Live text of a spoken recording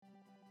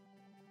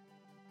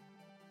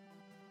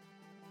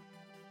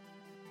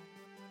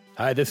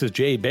Hi, this is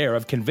Jay Baer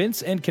of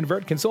Convince and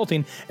Convert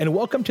Consulting, and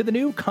welcome to the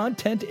new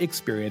Content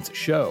Experience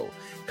Show.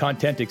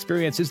 Content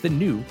Experience is the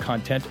new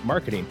content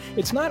marketing.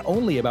 It's not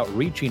only about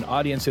reaching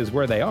audiences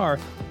where they are,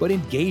 but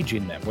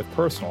engaging them with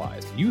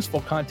personalized,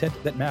 useful content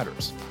that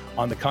matters.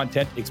 On the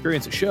Content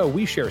Experience Show,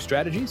 we share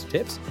strategies,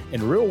 tips,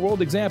 and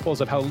real-world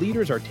examples of how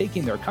leaders are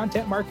taking their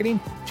content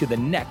marketing to the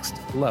next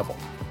level.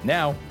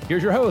 Now,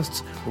 here's your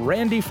hosts,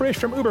 Randy Frisch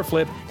from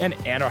Uberflip and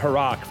Anna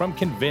Harak from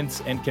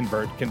Convince and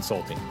Convert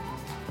Consulting.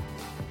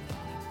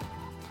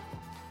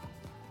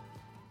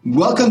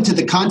 Welcome to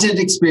the Content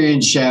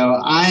Experience Show.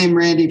 I'm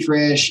Randy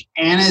Frisch.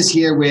 Anna's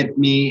here with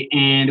me,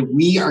 and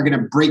we are going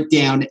to break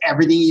down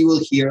everything you will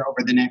hear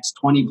over the next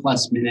 20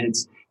 plus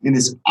minutes in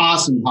this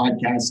awesome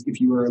podcast. If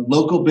you are a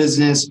local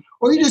business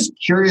or you're just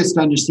curious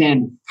to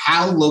understand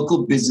how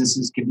local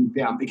businesses can be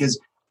found, because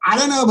I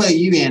don't know about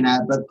you, Anna,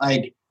 but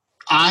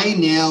I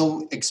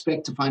now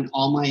expect to find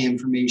all my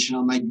information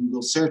on my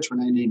Google search when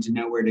I need to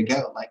know where to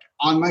go. Like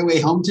on my way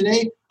home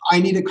today,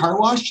 I need a car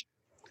wash.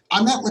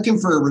 I'm not looking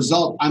for a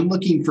result. I'm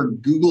looking for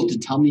Google to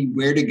tell me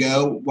where to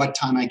go, what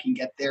time I can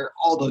get there,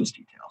 all those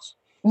details.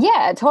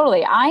 Yeah,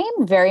 totally. I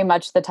am very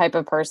much the type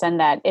of person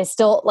that is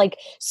still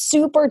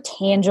super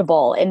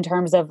tangible in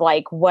terms of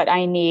what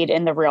I need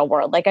in the real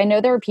world. I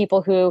know there are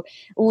people who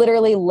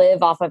literally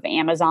live off of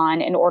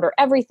Amazon and order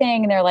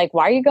everything. And they're like,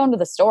 why are you going to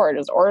the store?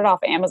 Just order it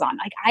off Amazon.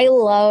 I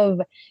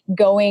love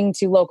going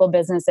to local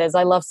businesses.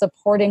 I love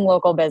supporting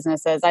local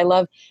businesses. I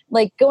love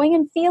going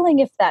and feeling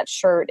if that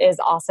shirt is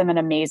awesome and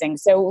amazing.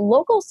 So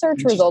local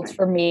search results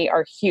for me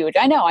are huge.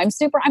 I know I'm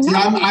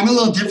a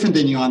little different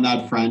than you on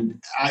that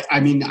front.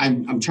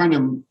 I'm trying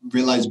to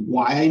realize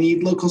why I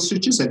need local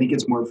searches. I think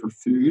it's more for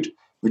food,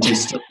 which I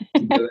still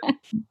do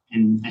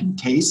and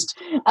taste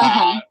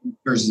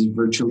versus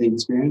virtually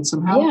experience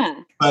somehow.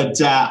 Yeah.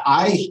 But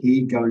I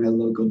hate going to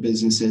local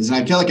businesses,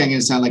 and I feel like I'm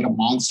going to sound like a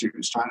monster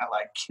who's trying to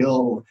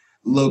kill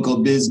local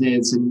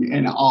business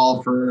and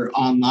all for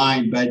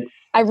online. But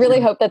I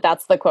really hope that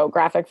that's the quote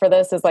graphic for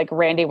this is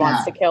Randy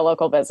wants to kill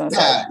local businesses.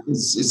 Yeah,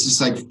 it's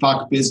just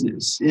fuck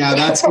business. Yeah,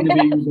 that's going to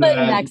be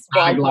the next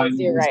tagline.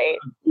 You're right.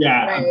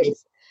 Yeah. Right.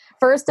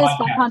 First is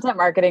fuck content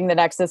marketing. The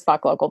next is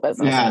fuck local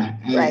business. Yeah.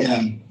 Right.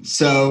 Yeah.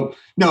 So,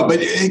 no, but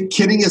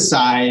kidding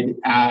aside,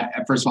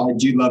 first of all, I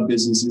do love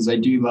businesses. I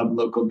do love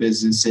local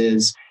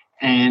businesses.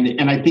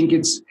 And I think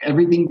it's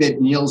everything that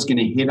Neil's going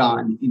to hit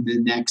on in the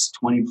next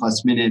 20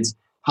 plus minutes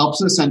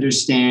helps us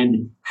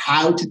understand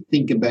how to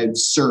think about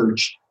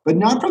search, but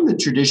not from the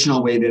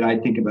traditional way that I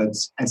think about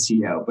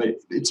SEO, but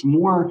it's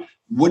more,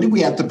 what do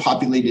we have to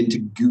populate into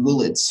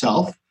Google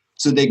itself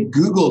so that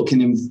Google can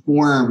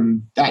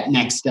inform that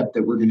next step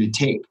that we're going to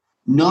take,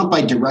 not by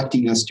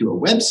directing us to a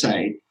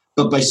website,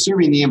 but by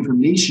serving the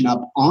information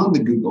up on the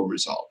Google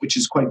result, which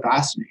is quite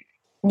fascinating.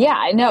 Yeah,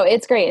 I know.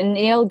 It's great. And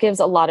Neil gives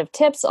a lot of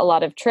tips, a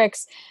lot of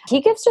tricks. He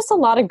gives just a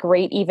lot of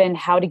great, even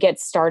how to get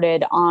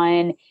started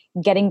on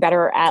getting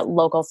better at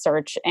local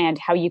search and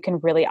how you can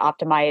really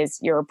optimize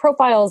your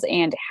profiles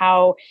and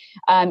how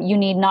you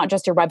need not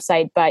just your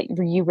website, but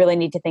you really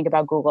need to think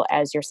about Google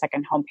as your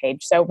second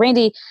homepage. So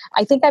Randy,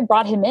 I think I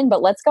brought him in,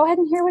 but let's go ahead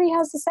and hear what he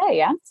has to say.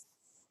 Yeah,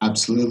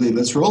 absolutely.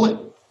 Let's roll it.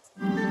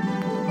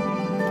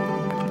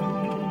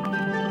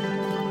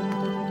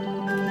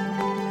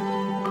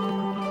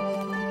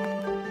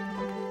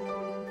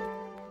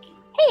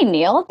 Hey,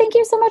 Neil, thank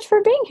you so much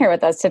for being here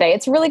with us today.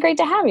 It's really great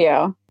to have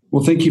you.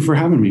 Well, thank you for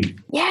having me.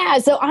 Yeah,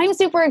 so I'm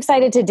super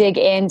excited to dig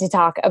in to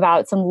talk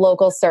about some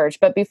local search.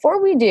 But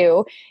before we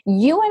do,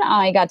 you and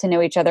I got to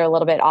know each other a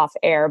little bit off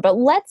air, but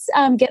let's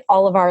get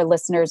all of our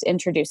listeners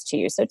introduced to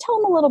you. So tell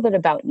them a little bit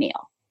about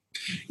Neil.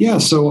 Yeah,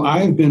 so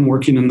I've been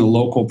working in the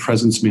local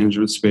presence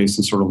management space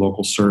and sort of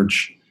local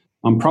search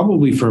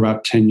probably for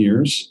about 10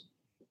 years,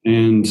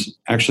 and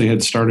actually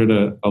had started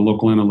a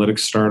local analytics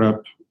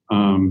startup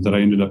that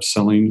I ended up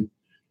selling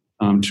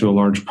to a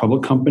large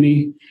public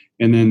company.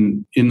 And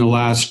then in the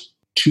last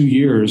 2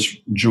 years,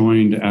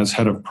 joined as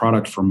head of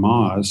product for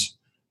Moz,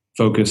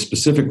 focused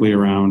specifically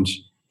around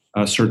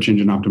search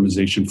engine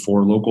optimization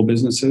for local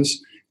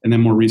businesses. And then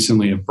more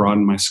recently, have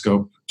broadened my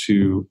scope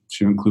to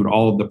include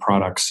all of the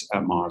products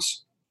at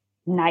Moz.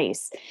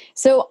 Nice.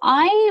 So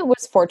I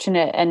was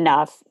fortunate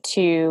enough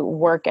to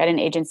work at an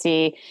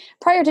agency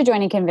prior to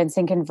joining Convince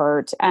and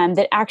Convert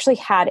that actually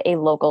had a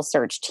local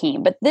search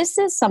team. But this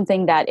is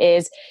something that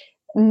is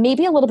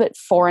maybe a little bit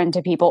foreign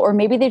to people, or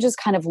maybe they just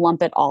kind of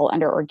lump it all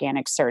under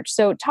organic search.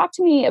 So talk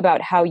to me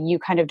about how you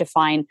kind of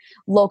define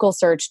local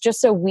search,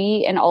 just so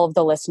we and all of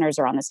the listeners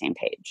are on the same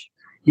page.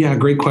 Yeah,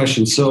 great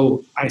question.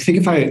 So I think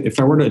if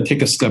I were to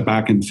take a step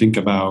back and think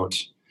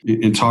about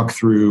and talk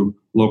through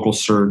local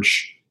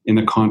search in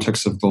the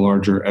context of the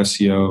larger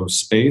SEO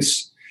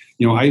space,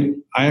 I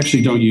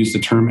actually don't use the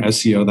term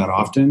SEO that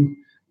often.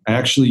 I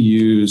actually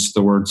use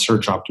the word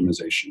search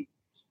optimization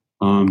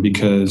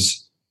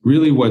because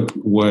really what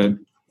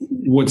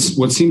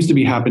seems to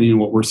be happening and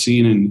what we're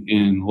seeing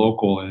in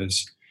local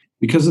is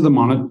because of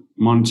the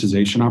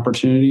monetization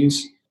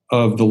opportunities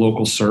of the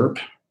local SERP,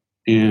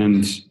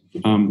 and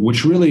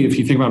which really, if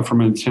you think about it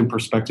from an intent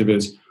perspective,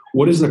 is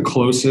what is the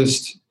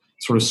closest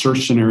sort of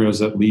search scenarios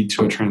that lead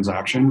to a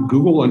transaction.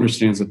 Google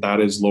understands that that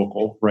is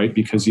local, right?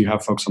 Because you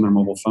have folks on their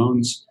mobile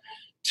phones.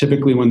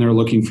 Typically, when they're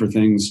looking for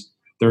things,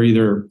 they're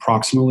either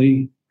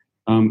proximally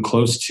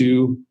close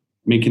to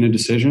making a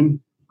decision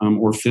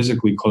or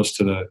physically close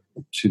to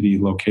the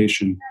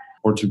location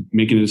or to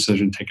making a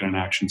decision, taking an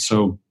action.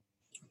 So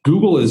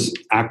Google is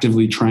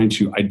actively trying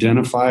to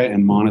identify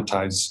and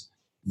monetize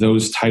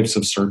those types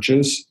of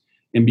searches.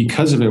 And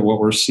because of it, what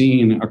we're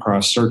seeing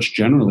across search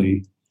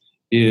generally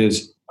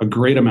is a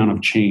great amount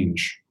of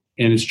change.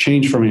 And it's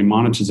changed from a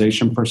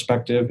monetization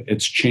perspective.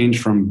 It's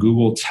changed from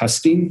Google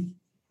testing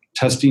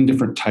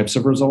different types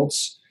of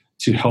results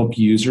to help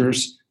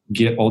users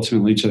get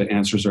ultimately to the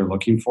answers they're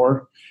looking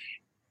for.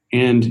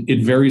 And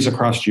it varies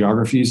across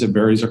geographies. It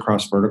varies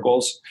across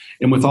verticals.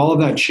 And with all of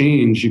that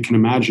change, you can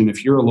imagine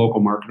if you're a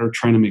local marketer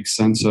trying to make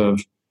sense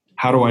of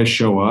how do I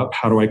show up?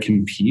 How do I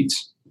compete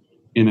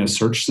in a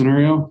search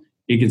scenario?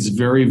 It gets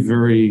very,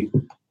 very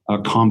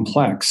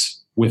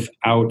complex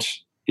without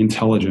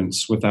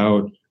intelligence,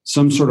 without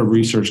some sort of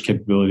research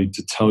capability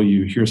to tell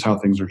you, here's how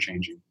things are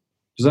changing.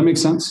 Does that make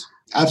sense?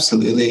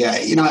 Absolutely.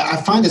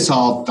 I find this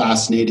all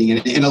fascinating.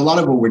 And a lot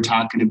of what we're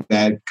talking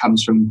about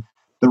comes from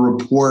the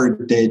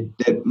report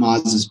that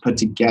Moz has put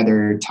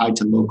together tied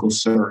to local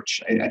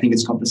search. I think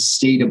it's called the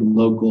State of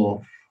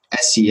Local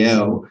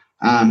SEO.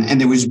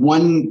 And there was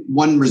one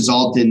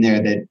result in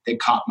there that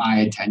caught my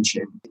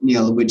attention,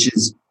 Neil, which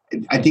is,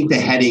 I think the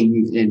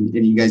heading, and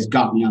you guys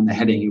got me on the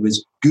heading, it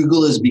was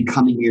Google is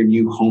becoming your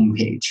new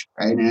homepage,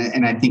 right?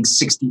 And I think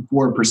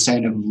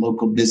 64% of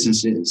local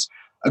businesses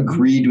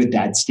agreed with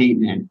that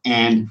statement.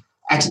 And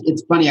actually,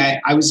 it's funny,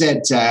 I was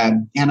at,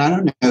 and I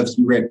don't know if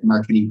you were at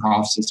Marketing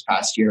Profs this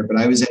past year, but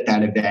I was at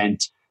that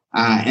event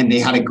and they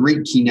had a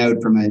great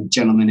keynote from a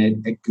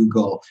gentleman at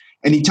Google.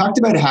 And he talked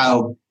about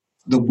how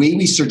the way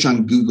we search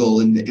on Google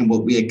and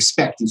what we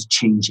expect is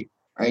changing,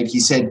 right? He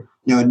said,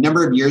 a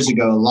number of years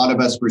ago, a lot of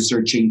us were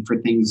searching for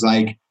things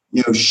like,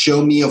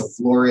 show me a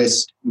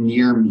florist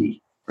near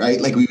me,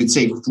 right? Like we would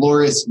say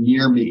florist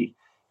near me.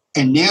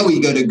 And now we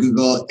go to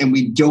Google and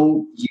we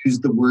don't use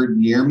the word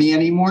near me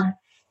anymore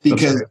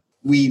because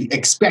we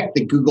expect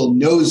that Google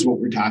knows what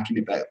we're talking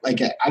about. Like,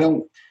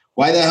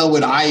 why the hell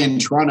would I in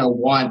Toronto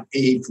want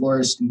a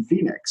florist in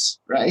Phoenix,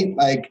 right?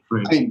 Like,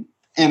 right. I mean,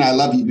 and I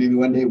love you, maybe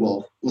one day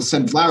we'll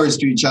send flowers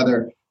to each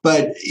other,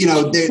 but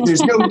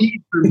there's no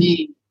need for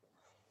me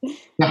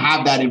to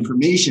have that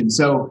information.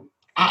 So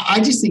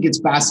I just think it's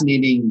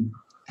fascinating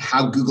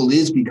how Google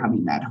is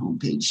becoming that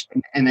homepage.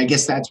 And I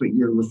guess that's what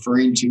you're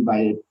referring to by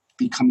it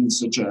becoming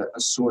such a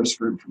source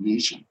for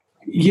information.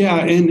 Yeah.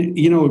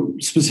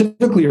 And,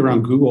 specifically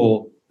around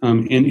Google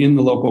and in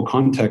the local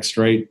context,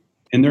 right?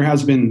 And there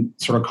has been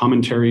sort of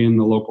commentary in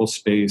the local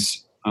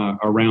space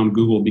around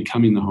Google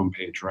becoming the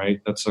homepage,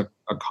 right? That's a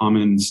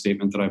common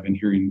statement that I've been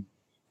hearing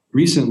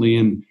recently.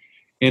 And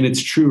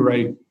it's true,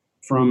 right?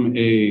 From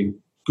a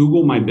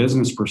Google My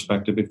Business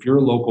perspective, if you're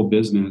a local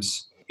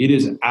business, it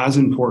is as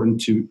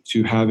important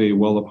to have a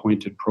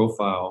well-appointed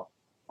profile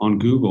on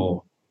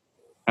Google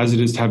as it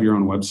is to have your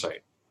own website.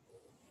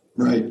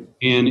 Right.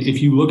 And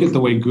if you look at the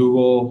way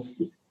Google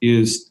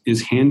is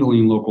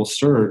handling local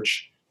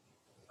search,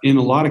 in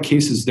a lot of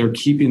cases, they're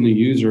keeping the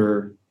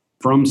user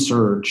from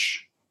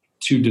search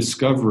to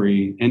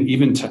discovery and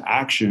even to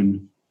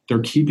action. They're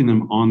keeping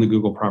them on the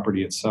Google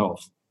property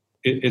itself.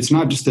 It's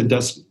not just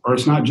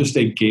it's not just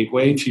a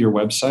gateway to your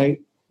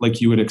website like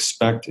you would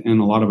expect in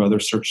a lot of other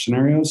search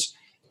scenarios.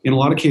 In a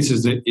lot of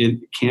cases, it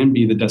can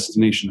be the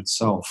destination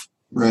itself,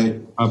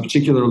 right?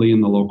 Particularly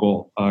in the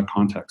local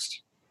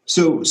context.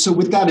 So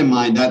with that in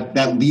mind,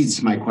 that leads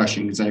to my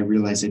question because I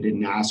realized I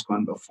didn't ask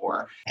one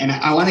before, and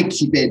I want to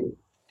keep it.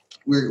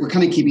 We're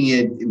kind of keeping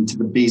it into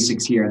the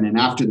basics here, and then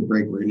after the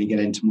break, we're going to get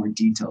into more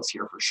details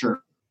here for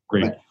sure.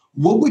 Great. But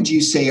what would you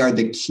say are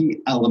the key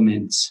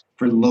elements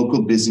for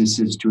local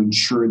businesses to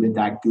ensure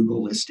that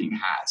Google listing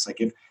has?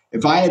 Like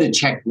if I had a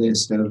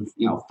checklist of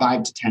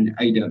 5 to 10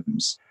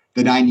 items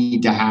that I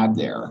need to have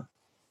there,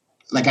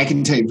 like I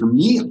can tell you, for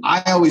me,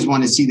 I always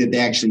want to see that they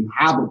actually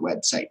have a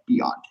website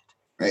beyond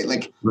it, right?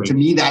 Like To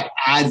me, that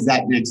adds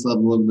that next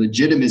level of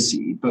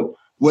legitimacy. But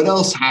what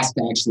else has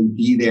to actually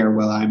be there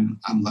while I'm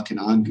looking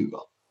on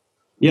Google?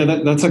 Yeah,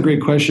 that's a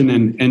great question.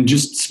 And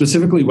just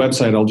specifically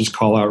website, I'll just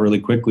call out really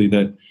quickly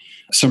that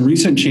some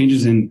recent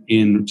changes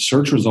in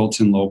search results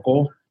in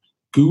local,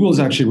 Google is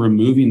actually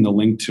removing the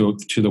link to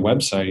the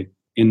website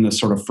in the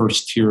sort of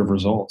first tier of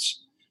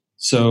results.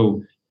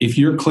 So if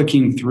you're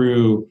clicking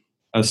through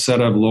a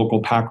set of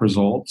local pack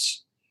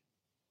results,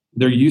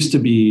 there used to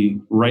be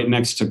right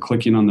next to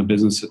clicking on the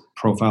business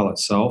profile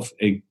itself,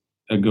 a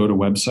go to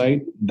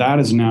website. That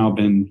has now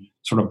been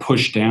sort of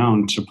pushed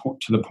down to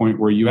the point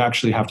where you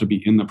actually have to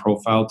be in the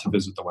profile to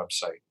visit the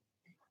website.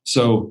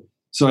 So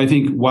I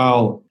think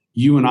while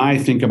you and I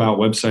think about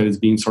website as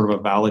being sort of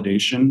a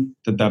validation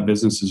that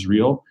business is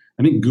real,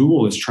 I think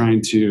Google is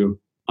trying to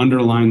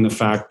underline the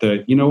fact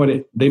that,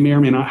 they may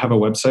or may not have a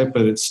website,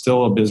 but it's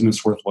still a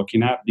business worth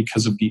looking at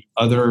because of the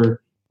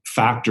other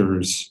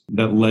factors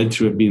that led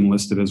to it being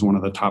listed as one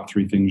of the top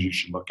 3 things you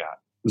should look at.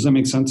 Does that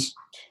make sense?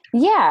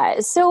 Yeah.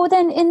 So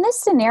then in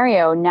this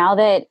scenario, now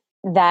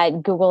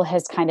that Google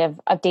has kind of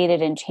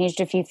updated and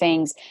changed a few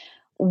things,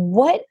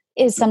 what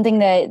is something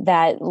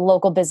that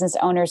local business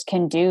owners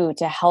can do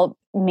to help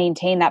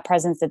maintain that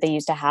presence that they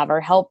used to have,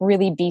 or help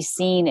really be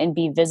seen and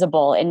be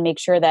visible and make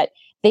sure that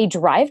they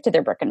drive to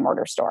their brick and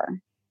mortar store?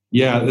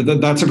 Yeah,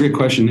 that's a great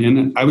question.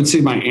 And I would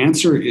say my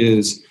answer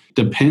is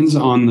depends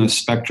on the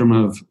spectrum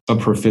of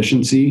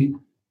proficiency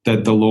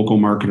that the local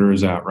marketer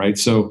is at, right?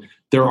 So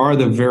there are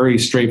the very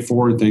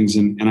straightforward things.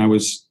 And I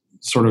was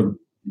sort of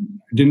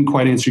didn't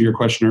quite answer your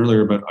question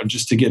earlier, but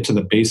just to get to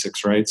the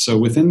basics, right? So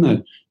within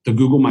the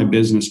Google My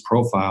Business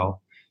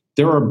profile,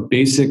 there are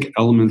basic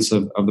elements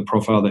of the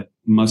profile that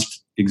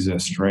must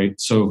exist, right?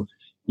 So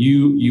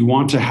you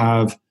want to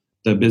have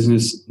the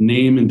business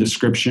name and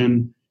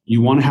description.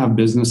 You want to have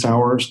business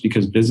hours,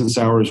 because business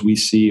hours we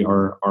see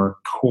are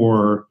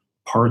core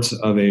parts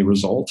of a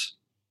result,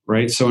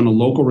 right? So in a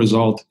local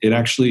result, it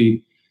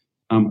actually,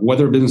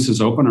 whether a business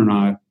is open or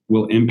not,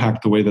 will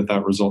impact the way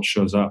that result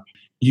shows up.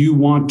 You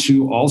want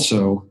to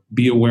also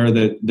be aware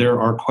that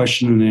there are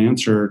question and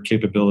answer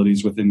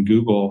capabilities within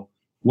Google.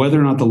 Whether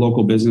or not the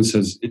local business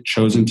has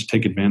chosen to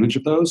take advantage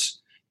of those,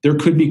 there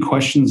could be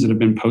questions that have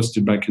been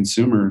posted by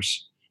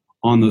consumers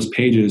on those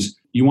pages.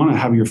 You want to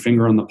have your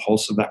finger on the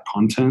pulse of that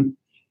content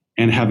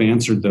and have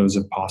answered those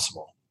if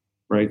possible,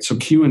 right? So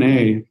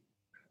Q&A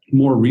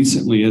more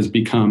recently has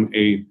become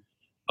a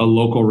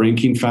local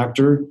ranking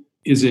factor.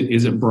 Is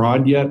it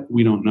broad yet?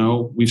 We don't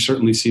know. We've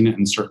certainly seen it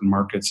in certain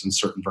markets and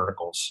certain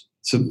verticals.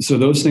 So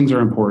those things are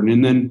important.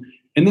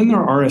 And then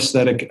there are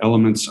aesthetic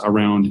elements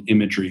around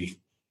imagery,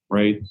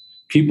 right?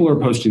 People are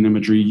posting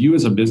imagery. You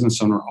as a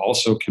business owner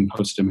also can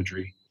post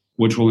imagery,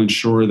 which will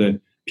ensure that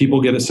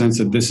people get a sense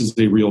that this is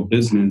a real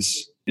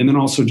business. And then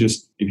also,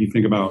 just if you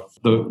think about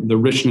the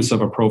richness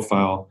of a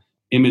profile,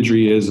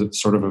 imagery is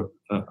sort of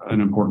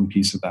an important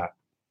piece of that.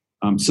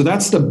 So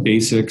that's the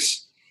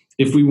basics.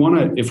 If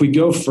we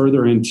go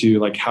further into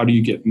like how do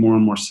you get more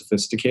and more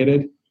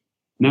sophisticated,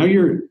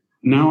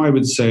 now I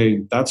would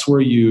say that's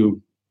where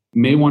you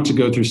may want to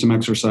go through some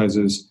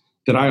exercises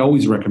that I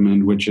always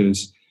recommend, which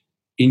is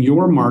in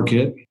your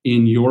market,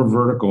 in your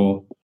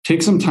vertical,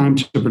 take some time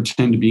to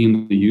pretend to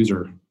being the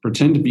user,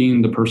 pretend to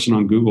being the person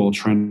on Google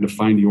trying to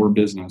find your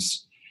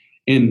business,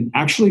 and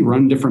actually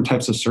run different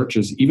types of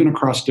searches, even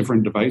across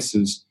different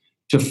devices,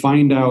 to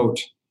find out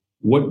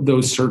what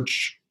those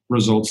search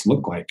results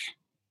look like.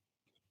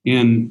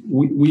 And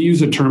we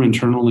use a term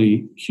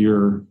internally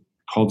here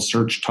called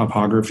search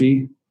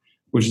topography,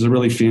 which is a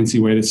really fancy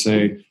way to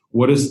say,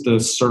 what does the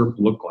SERP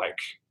look like?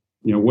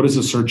 What does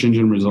the search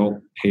engine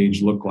result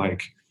page look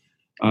like?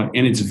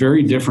 And it's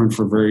very different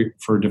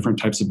for different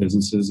types of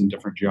businesses and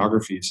different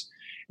geographies.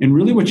 And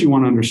really what you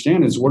want to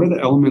understand is what are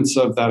the elements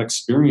of that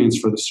experience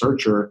for the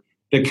searcher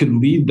that could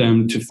lead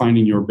them to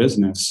finding your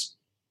business?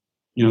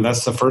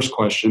 That's the first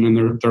question.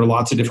 And there are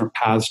lots of different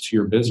paths to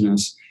your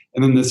business.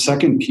 And then the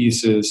second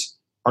piece is,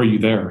 are you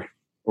there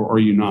or are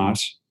you not?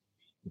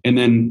 And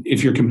then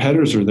if your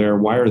competitors are there,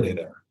 why are they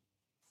there?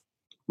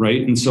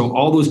 Right? And so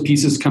all those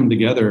pieces come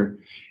together.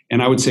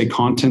 And I would say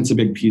content's a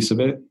big piece of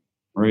it,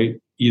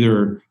 right?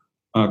 Either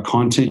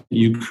content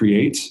you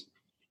create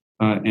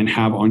and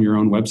have on your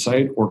own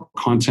website, or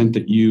content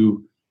that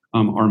you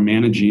are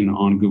managing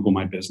on Google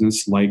My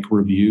Business, like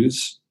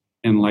reviews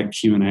and like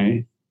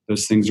Q&A.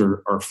 Those things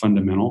are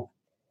fundamental.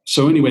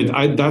 So anyway,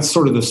 that's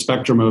sort of the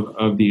spectrum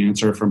of the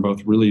answer, from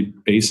both really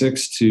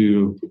basics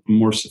to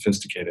more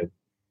sophisticated.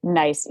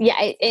 Nice. Yeah.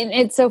 And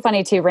it's so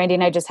funny too. Randy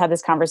and I just had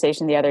this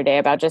conversation the other day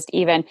about just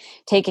even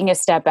taking a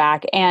step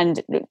back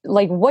and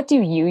like, what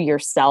do you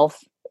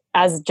yourself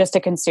as just a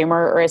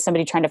consumer or as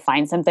somebody trying to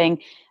find something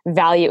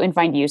value and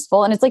find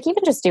useful? And it's like,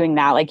 even just doing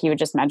that, like you had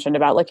just mentioned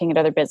about looking at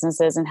other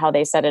businesses and how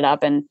they set it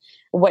up and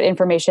what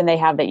information they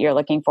have that you're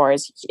looking for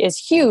is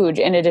huge,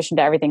 in addition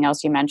to everything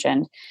else you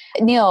mentioned.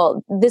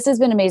 Neil, this has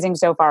been amazing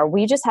so far.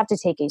 We just have to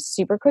take a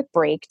super quick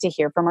break to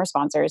hear from our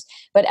sponsors.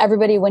 But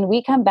everybody, when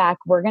we come back,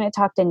 we're going to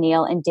talk to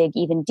Neil and dig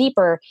even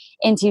deeper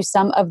into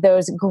some of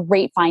those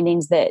great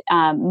findings that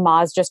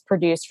Moz just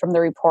produced from the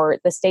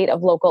report, The State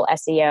of Local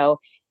SEO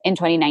in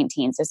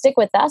 2019. So stick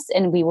with us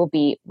and we will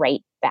be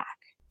right back.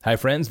 Hi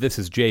friends, this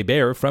is Jay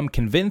Baer from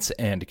Convince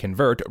and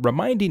Convert,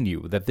 reminding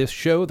you that this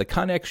show, the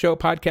CONEX Show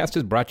podcast,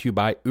 is brought to you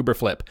by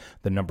Uberflip,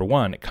 the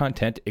 #1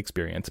 content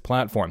experience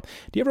platform.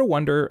 Do you ever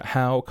wonder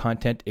how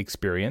content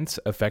experience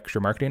affects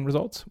your marketing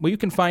results? Well, you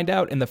can find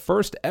out in the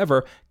first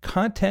ever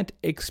content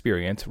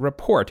experience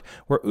report,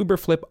 where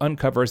Uberflip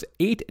uncovers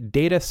 8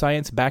 data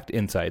science-backed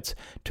insights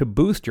to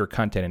boost your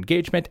content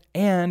engagement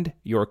and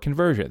your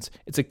conversions.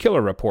 It's a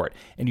killer report,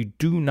 and you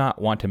do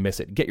not want to miss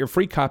it. Get your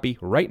free copy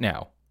right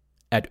now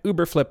at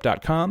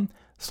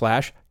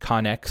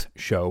uberflip.com/CONEX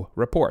show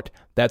report.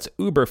 That's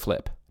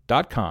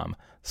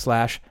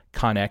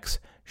uberflip.com/CONEX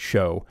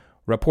show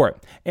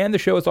report. And the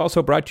show is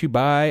also brought to you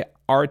by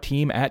our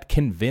team at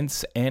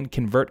Convince and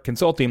Convert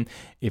Consulting.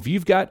 If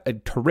you've got a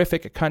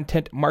terrific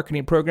content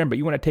marketing program, but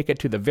you want to take it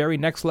to the very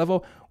next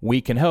level,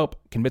 we can help.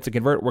 Convince and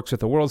Convert works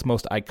with the world's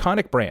most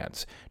iconic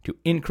brands to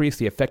increase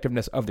the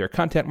effectiveness of their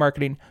content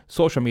marketing,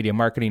 social media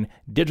marketing,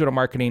 digital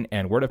marketing,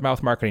 and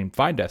word-of-mouth marketing.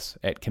 Find us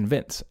at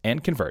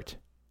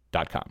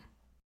convinceandconvert.com.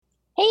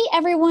 Hey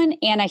everyone,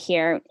 Anna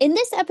here. In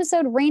this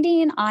episode,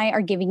 Randy and I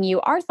are giving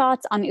you our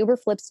thoughts on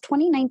Uberflip's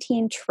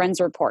 2019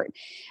 Trends Report.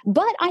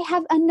 But I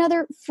have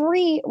another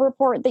free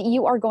report that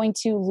you are going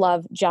to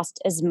love just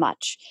as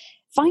much.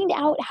 Find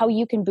out how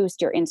you can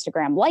boost your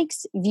Instagram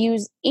likes,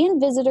 views,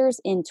 and visitors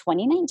in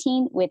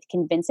 2019 with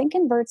Convince and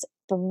Convert's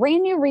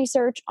brand new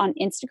research on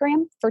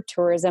Instagram for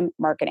tourism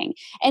marketing.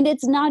 And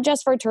it's not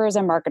just for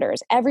tourism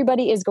marketers.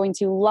 Everybody is going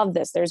to love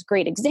this. There's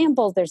great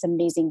examples. There's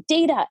amazing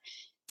data.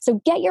 So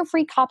get your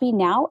free copy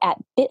now at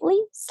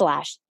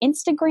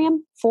bit.ly/Instagram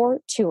for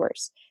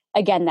tours.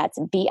 Again, that's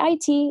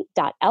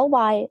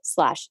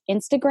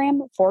bit.ly/Instagram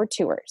for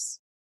tours.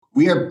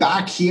 We are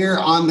back here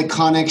on the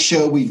CONEX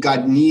show. We've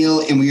got Neil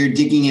and we are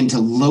digging into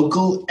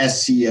local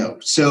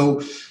SEO.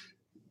 So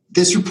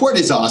this report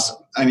is awesome.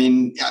 I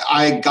mean,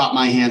 I got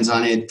my hands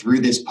on it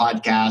through this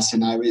podcast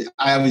and I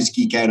always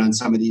geek out on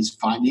some of these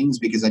findings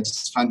because I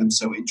just find them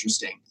so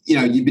interesting. You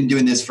know, you've been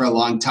doing this for a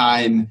long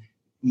time.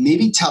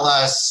 Maybe tell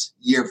us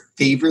your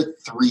favorite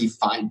 3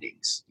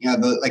 findings, you know,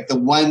 the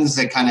ones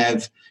that kind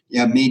of, you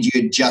know, made you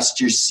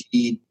adjust your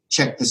seat,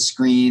 check the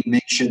screen,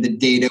 make sure the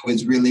data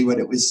was really what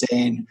it was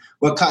saying.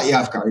 What caught you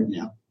off guard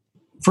now?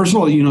 First of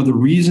all, you know, the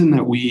reason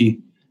that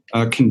we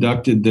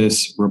conducted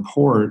this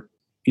report,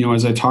 you know,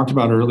 as I talked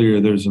about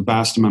earlier, there's a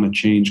vast amount of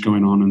change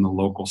going on in the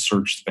local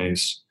search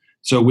space.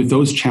 So with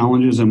those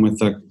challenges and with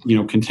the, you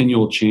know,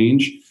 continual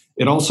change,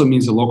 it also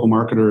means that local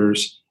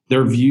marketers,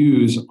 their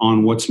views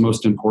on what's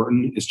most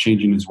important is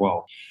changing as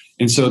well.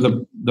 And so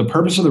the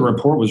purpose of the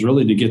report was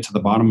really to get to the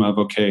bottom of,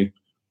 okay,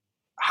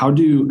 how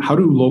do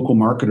local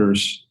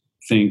marketers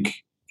think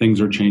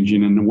things are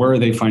changing and where are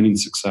they finding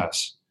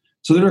success?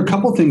 So there are a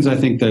couple of things I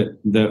think that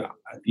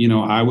you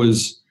know, I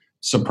was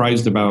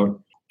surprised about.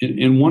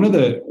 And one of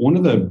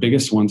the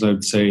biggest ones I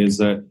would say is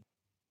that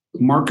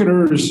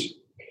marketers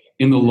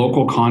in the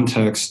local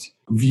context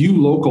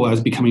view local as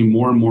becoming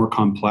more and more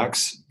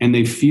complex, and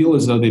they feel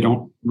as though they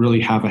don't really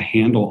have a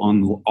handle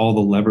on all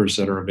the levers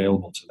that are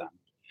available to them.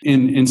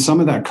 And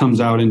some of that comes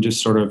out in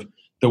just sort of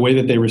the way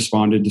that they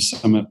responded to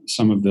some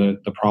of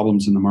the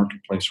problems in the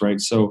marketplace,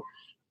 right? So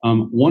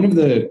one of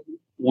the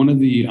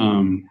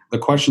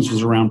questions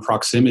was around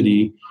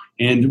proximity,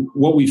 and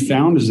what we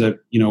found is that,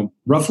 you know,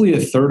 roughly a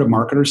third of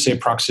marketers say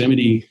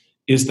proximity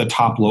is the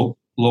top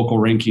local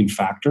ranking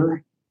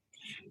factor,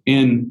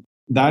 and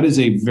that is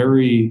a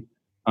very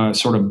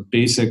sort of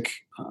basic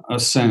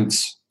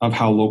sense of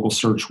how local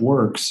search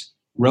works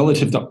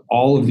relative to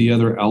all of the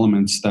other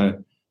elements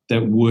that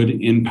would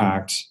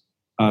impact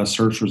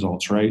search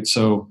results, right?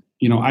 So,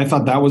 you know, I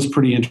thought that was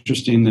pretty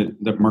interesting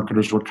that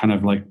marketers were kind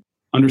of like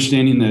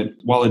understanding that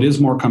while it is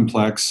more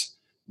complex,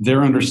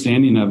 their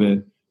understanding of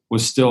it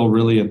was still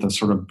really at the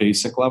sort of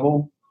basic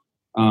level.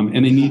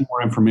 And they need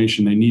more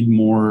information. They need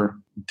more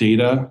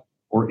data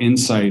or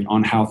insight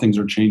on how things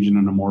are changing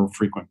on a more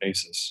frequent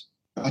basis.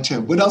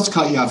 Gotcha. What else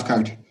caught you off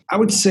guard? I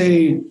would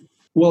say,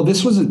 well,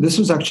 this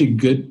was actually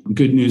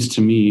good news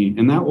to me,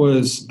 and that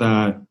was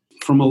that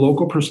from a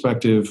local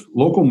perspective,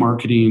 local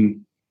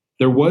marketing,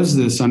 there was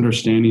this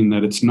understanding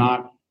that it's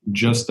not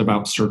just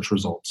about search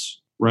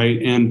results,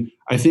 right? And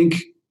I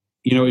think,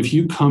 you know, if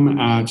you come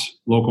at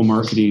local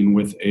marketing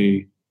with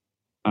an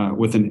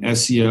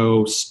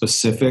SEO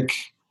specific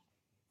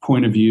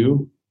point of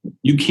view,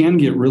 you can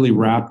get really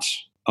wrapped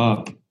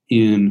up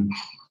in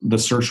the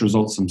search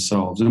results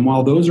themselves. And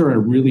while those are a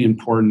really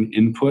important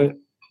input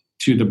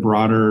to the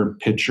broader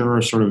picture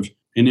or sort of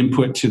an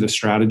input to the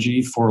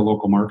strategy for a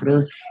local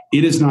marketer,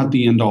 it is not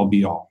the end all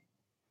be all,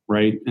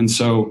 right? And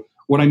so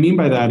what I mean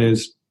by that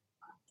is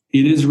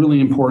it is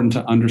really important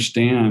to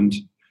understand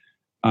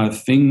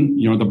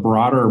the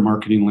broader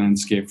marketing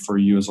landscape for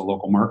you as a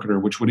local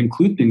marketer, which would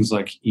include things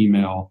like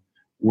email,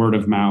 word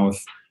of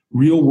mouth,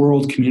 real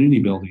world community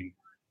building,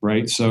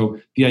 right? So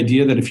the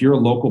idea that if you're a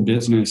local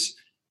business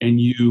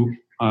and you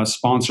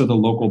sponsor the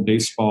local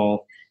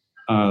baseball,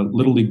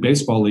 Little League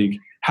Baseball League,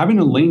 having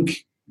a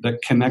link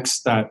that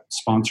connects that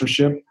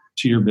sponsorship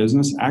to your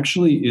business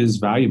actually is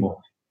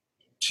valuable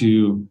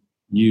to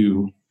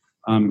you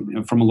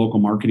from a local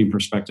marketing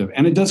perspective.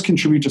 And it does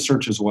contribute to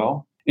search as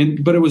well.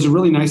 But it was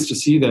really nice to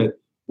see that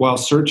while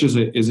search is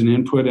an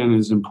input and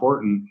is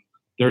important,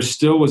 there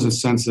still was a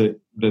sense that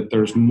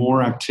there's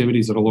more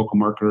activities that a local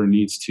marketer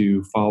needs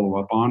to follow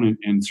up on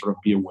and sort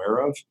of be aware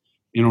of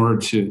in order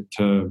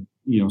to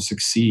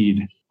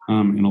succeed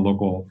in a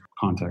local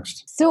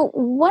context. So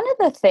one of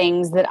the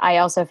things that I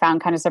also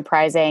found kind of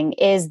surprising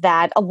is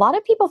that a lot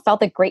of people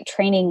felt that great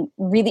training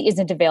really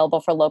isn't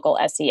available for local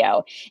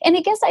SEO. And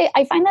I guess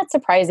I find that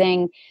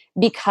surprising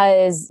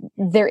because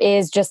there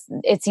is just,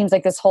 it seems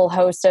like this whole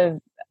host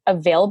of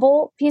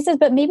available pieces,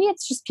 but maybe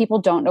it's just people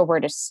don't know where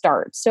to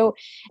start. So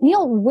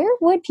Neil, where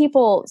would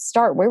people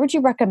start? Where would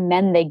you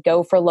recommend they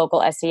go for local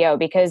SEO?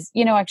 Because,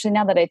 actually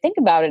now that I think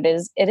about it,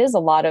 it is a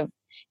lot of,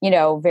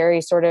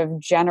 very sort of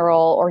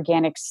general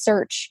organic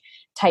search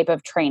type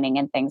of training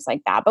and things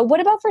like that. But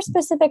what about for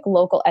specific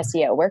local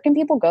SEO? Where can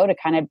people go to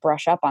kind of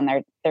brush up on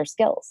their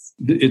skills?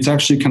 It's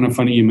actually kind of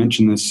funny you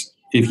mentioned this.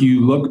 If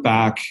you look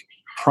back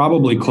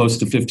probably close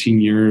to 15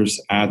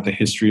 years at the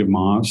history of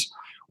Moz,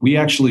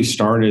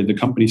 the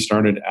company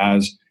started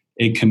as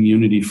a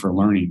community for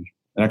learning.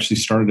 It actually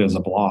started as a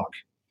blog.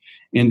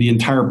 And the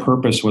entire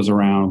purpose was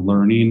around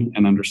learning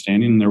and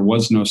understanding. There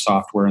was no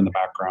software in the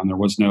background. There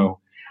was no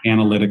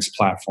analytics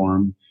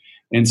platform.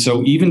 And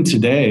so even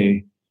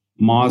today,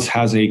 Moz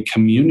has a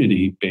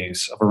community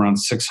base of around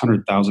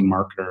 600,000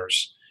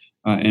 marketers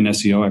and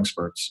SEO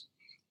experts.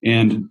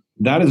 And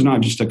that is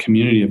not just a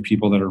community of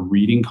people that are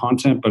reading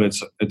content, but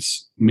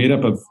it's made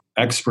up of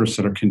experts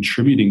that are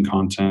contributing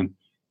content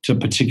to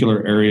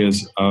particular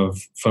areas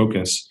of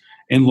focus.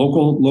 And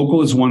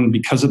local is one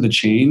because of the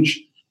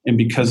change and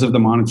because of the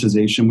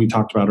monetization we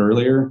talked about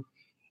earlier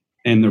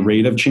and the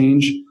rate of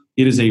change.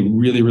 It is a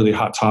really, really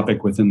hot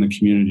topic within the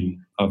community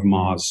of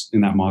Moz,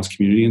 in that Moz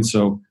community. And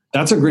so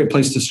that's a great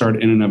place to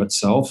start in and of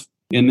itself.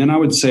 And then I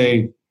would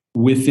say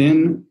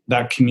within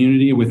that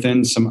community,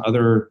 within some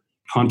other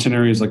content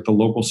areas like the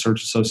Local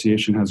Search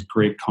Association has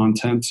great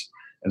content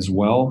as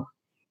well.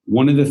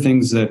 One of the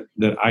things that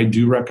I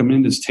do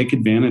recommend is take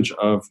advantage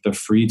of the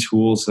free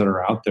tools that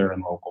are out there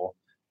in local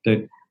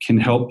that can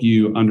help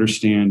you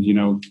understand,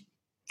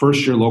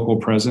 first your local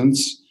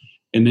presence,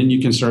 and then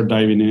you can start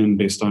diving in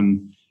based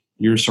on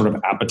your sort of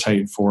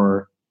appetite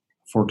for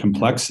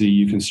complexity.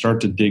 You can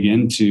start to dig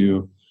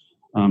into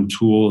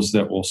tools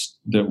that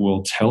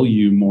will tell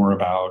you more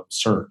about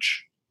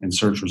search and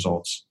search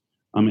results.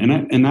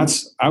 And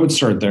I would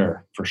start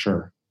there for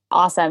sure.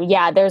 Awesome.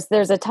 Yeah,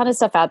 there's a ton of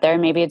stuff out there.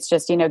 Maybe it's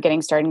just,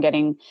 getting started and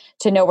getting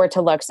to know where to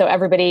look. So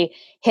everybody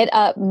hit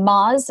up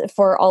Moz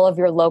for all of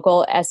your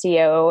local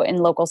SEO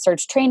and local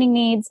search training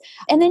needs.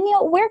 And then,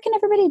 where can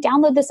everybody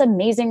download this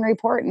amazing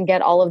report and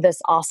get all of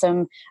this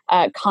awesome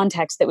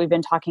context that we've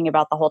been talking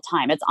about the whole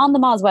time? It's on the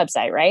Moz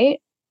website, right?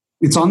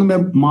 It's on the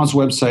Moz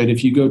website.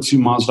 If you go to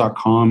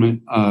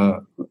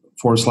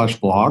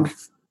moz.com/blog,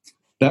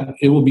 that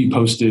it will be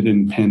posted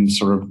and pinned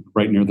sort of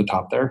right near the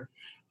top there.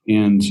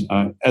 And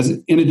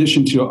in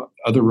addition to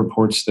other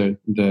reports that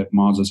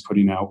Moz is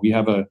putting out, we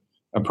have a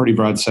pretty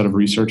broad set of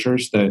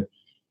researchers that,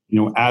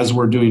 as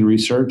we're doing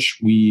research,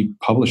 we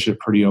publish it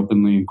pretty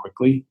openly and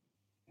quickly.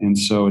 And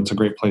so it's a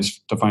great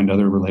place to find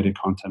other related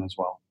content as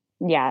well.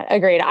 Yeah,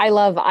 agreed. I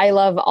love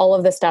all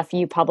of the stuff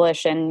you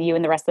publish and you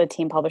and the rest of the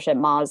team publish at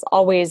Moz.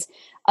 Always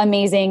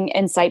amazing,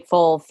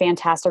 insightful,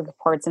 fantastic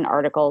reports and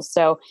articles.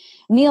 So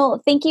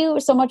Neil, thank you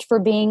so much for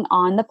being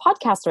on the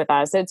podcast with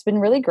us. It's been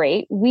really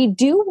great. We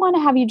do want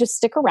to have you just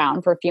stick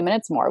around for a few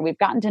minutes more. We've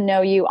gotten to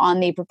know you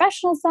on the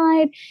professional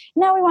side.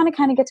 Now we want to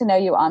kind of get to know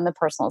you on the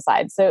personal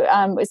side. So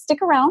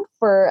stick around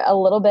for a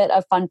little bit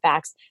of fun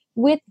facts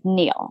with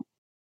Neil.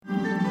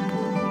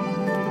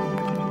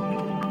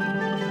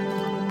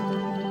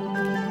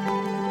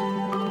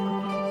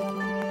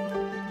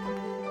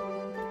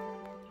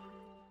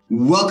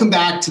 Welcome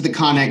back to the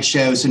CONEX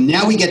show. So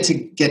now we get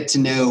to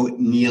know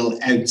Neil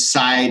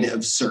outside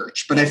of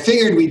search. But I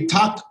figured we'd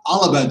talk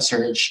all about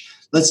search.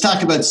 Let's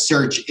talk about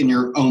search in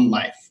your own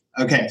life.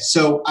 Okay,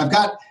 so I've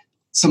got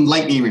some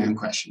lightning round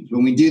questions.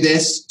 When we do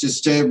this,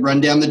 just to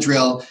run down the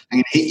drill, I'm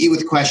going to hit you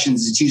with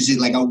questions. It's usually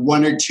like a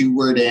 1 or 2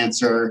 word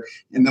answer,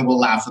 and then we'll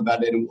laugh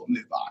about it and we'll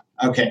move on.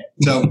 Okay,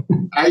 so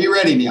are you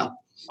ready, Neil?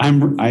 I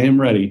am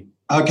ready.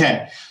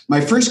 Okay, my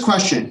first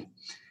question.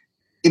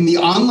 In the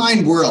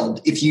online world,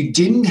 if you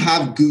didn't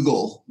have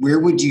Google, where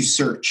would you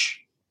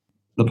search?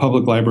 The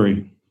public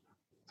library.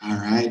 All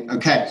right.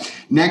 Okay.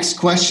 Next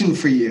question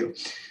for you.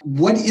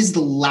 What is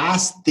the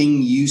last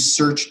thing you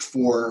searched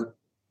for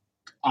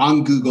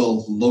on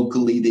Google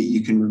locally that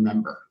you can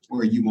remember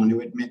or you want to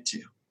admit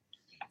to?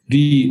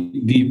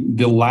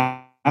 The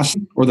last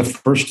or the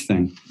first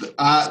thing?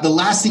 The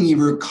last thing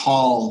you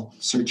recall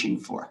searching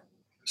for.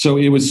 So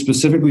it was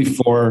specifically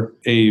for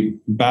a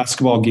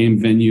basketball game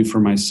venue for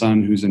my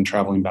son who's in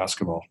traveling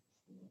basketball.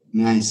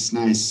 Nice.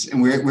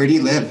 And where do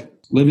you live?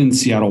 Live in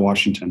Seattle,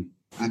 Washington.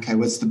 Okay.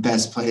 What's the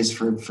best place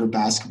for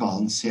basketball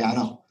in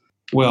Seattle?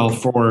 Well,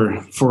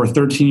 for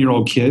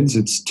 13-year-old kids,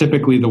 it's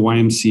typically the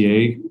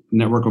YMCA,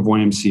 network of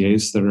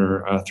YMCAs that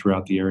are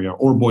throughout the area,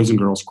 or Boys and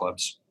Girls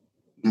Clubs.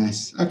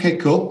 Nice. Okay,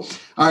 cool.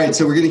 All right.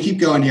 So we're going to keep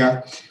going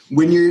here.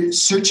 When you're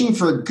searching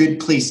for a good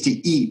place to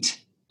eat,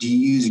 do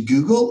you use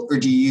Google or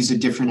do you use a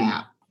different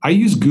app? I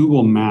use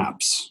Google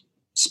Maps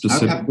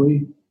specifically.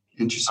 Okay.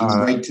 Interesting.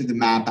 Right to the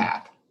map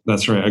app.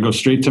 That's right. I go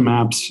straight to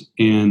Maps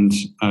and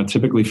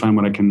typically find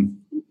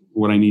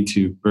what I need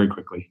to very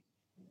quickly.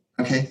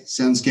 Okay,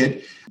 sounds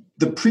good.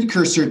 The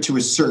precursor to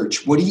a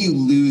search, what do you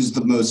lose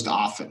the most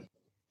often?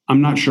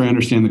 I'm not sure I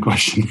understand the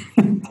question.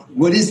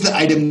 What is the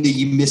item that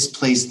you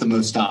misplace the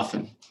most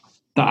often?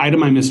 The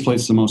item I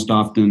misplace the most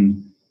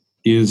often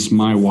is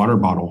my water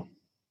bottle.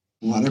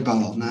 Water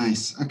bottle.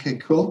 Nice. Okay,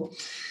 cool.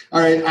 All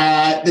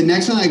right. The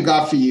next one I've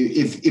got for you,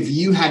 if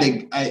you had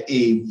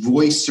a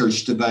voice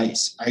search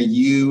device, are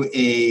you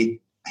a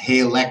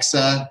Hey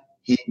Alexa,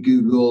 Hey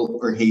Google,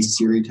 or Hey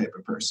Siri type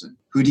of person?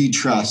 Who do you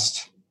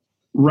trust?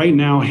 Right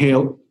now,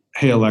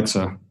 Hey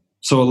Alexa.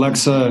 So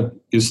Alexa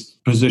is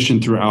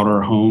positioned throughout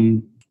our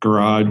home,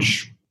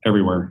 garage,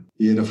 everywhere.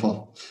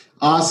 Beautiful.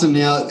 Awesome,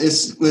 Neil.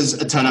 This was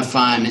a ton of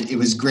fun. It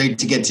was great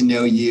to get to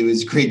know you. It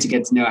was great to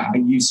get to know how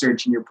you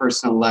search in your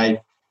personal life.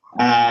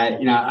 I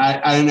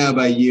don't know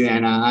about you,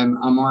 Anna.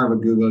 I'm more of a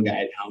Google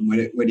guy at home.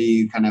 What do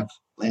you kind of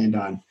land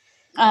on?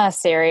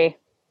 Siri.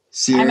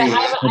 Siri. I'm an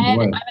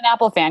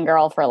Apple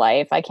fangirl for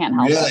life. I can't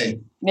help it.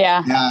 Really?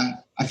 Yeah. Yeah.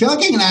 I feel like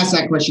I can ask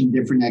that question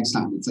different next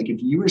time. It's like,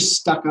 if you were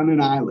stuck on an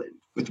island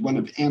with one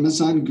of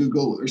Amazon,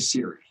 Google, or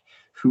Siri,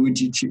 who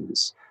would you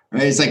choose?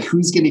 Right? It's like,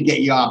 who's going to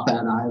get you off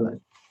that island?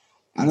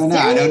 I don't know.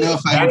 I don't know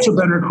if That's a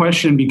better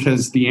question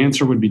because the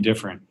answer would be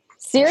different.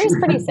 Siri's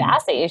pretty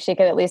sassy. She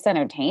could at least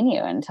entertain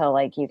you until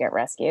like you get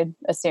rescued,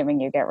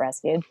 assuming you get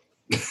rescued.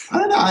 I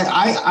don't know.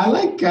 I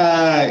like.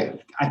 I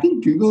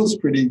think Google's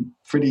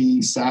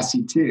pretty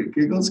sassy too.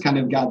 Google's kind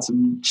of got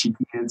some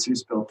cheeky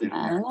answers built in.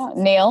 I don't know.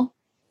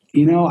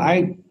 Neil?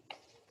 I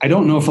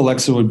don't know if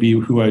Alexa would be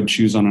who I'd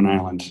choose on an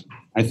island.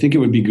 I think it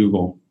would be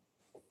Google,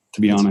 to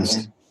be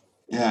honest.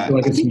 Yeah. I feel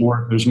like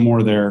there's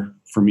more there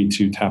for me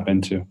to tap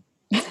into.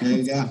 There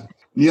you go.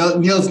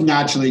 Neil's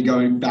naturally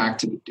going back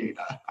to the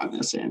data on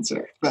this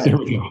answer. But There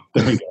we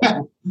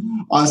go.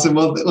 Awesome.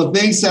 Well,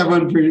 thanks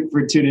everyone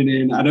for tuning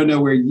in. I don't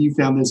know where you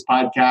found this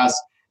podcast.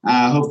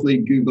 Hopefully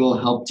Google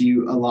helped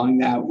you along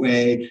that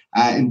way.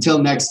 Until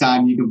next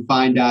time, you can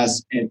find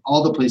us at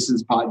all the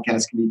places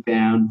podcasts can be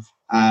found.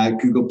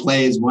 Google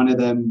Play is one of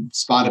them,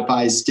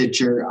 Spotify,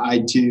 Stitcher,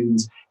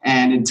 iTunes.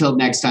 And until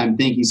next time,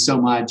 thank you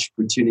so much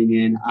for tuning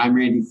in. I'm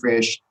Randy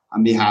Frisch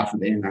on behalf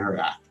of Anna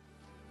Harath.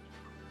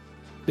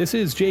 This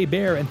is Jay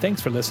Baer, and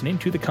thanks for listening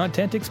to the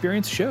Content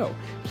Experience Show.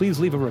 Please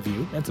leave a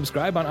review and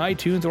subscribe on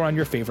iTunes or on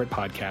your favorite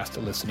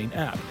podcast listening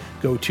app.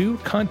 Go to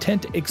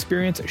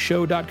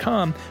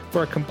contentexperienceshow.com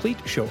for a complete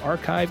show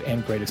archive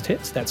and greatest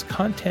hits. That's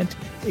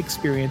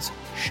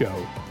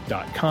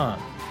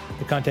contentexperienceshow.com.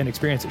 The Content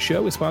Experience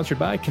Show is sponsored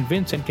by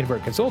Convince and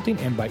Convert Consulting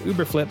and by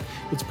Uberflip.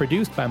 It's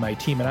produced by my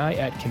team and I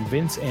at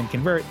Convince and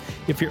Convert.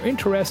 If you're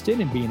interested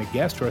in being a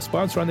guest or a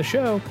sponsor on the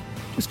show,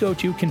 just go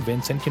to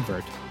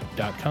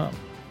convinceandconvert.com.